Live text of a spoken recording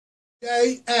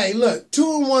Hey, look,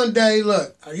 2 in 1 day.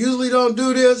 Look, I usually don't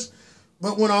do this,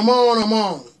 but when I'm on, I'm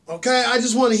on. Okay, I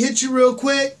just want to hit you real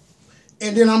quick,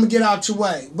 and then I'm gonna get out your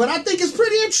way. But I think it's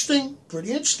pretty interesting. Pretty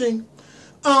interesting.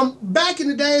 Back in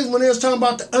the days when they was talking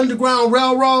about the Underground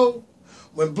Railroad,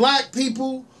 when black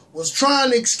people was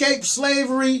trying to escape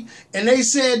slavery, and they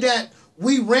said that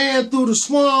we ran through the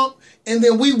swamp, and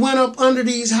then we went up under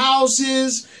these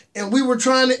houses, and we were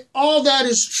trying to. All that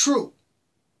is true.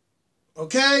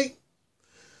 Okay.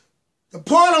 The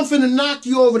part I'm finna knock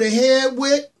you over the head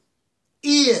with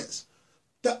is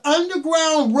the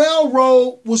Underground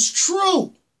Railroad was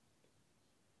true.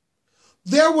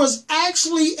 There was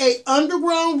actually a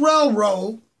Underground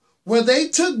Railroad where they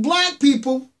took black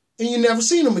people and you never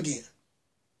seen them again.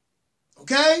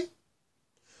 Okay?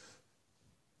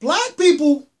 Black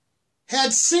people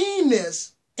had seen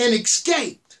this and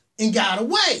escaped and got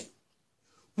away.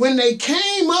 When they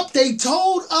came up, they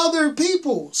told other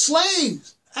people,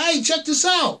 slaves, hey, check this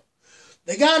out.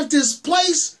 They got at this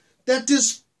place that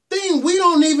this thing, we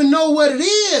don't even know what it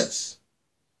is.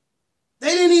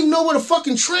 They didn't even know what a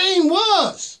fucking train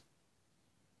was.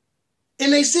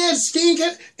 And they said steam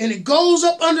and it goes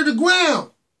up under the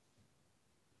ground.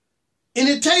 And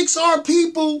it takes our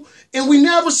people and we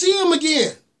never see them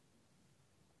again.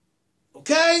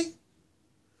 Okay?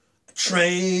 A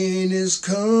train is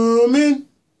coming.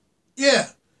 Yeah.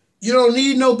 You don't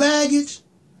need no baggage.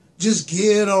 Just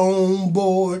get on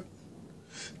board.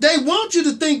 They want you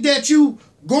to think that you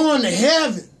going to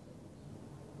heaven.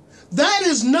 That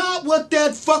is not what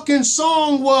that fucking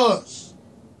song was.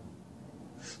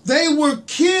 They were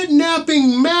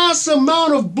kidnapping mass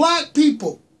amount of black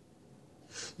people.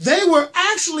 They were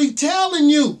actually telling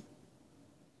you,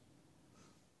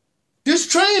 this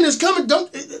train is coming,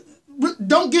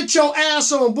 don't get your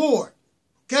ass on board.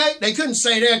 Okay? They couldn't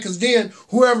say that because then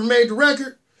whoever made the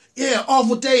record, yeah, off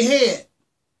with their head.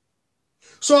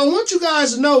 So I want you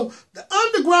guys to know the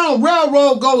Underground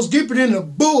Railroad goes deeper than the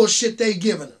bullshit they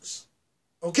giving us.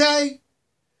 Okay?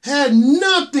 Had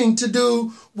nothing to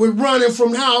do with running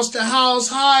from house to house,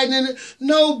 hiding in it.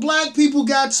 No, black people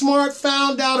got smart,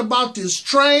 found out about this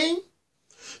train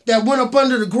that went up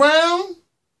under the ground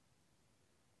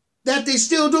that they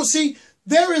still do. See,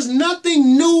 there is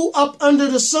nothing new up under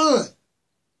the sun.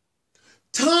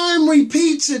 Time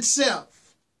repeats itself.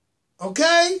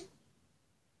 Okay?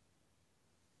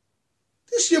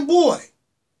 This your boy.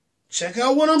 Check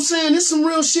out what I'm saying. This is some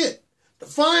real shit. To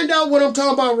find out what I'm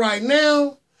talking about right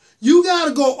now, you got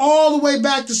to go all the way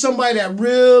back to somebody that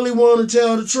really want to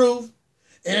tell the truth.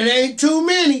 And it ain't too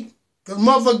many because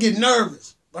motherfuckers get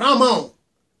nervous. But I'm on.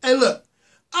 Hey, look.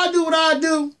 I do what I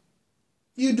do.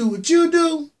 You do what you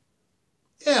do.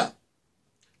 Yeah.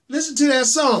 Listen to that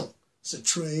song. It's a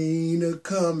train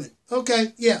a-coming.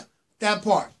 Okay, yeah. That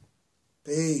part.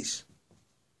 Peace.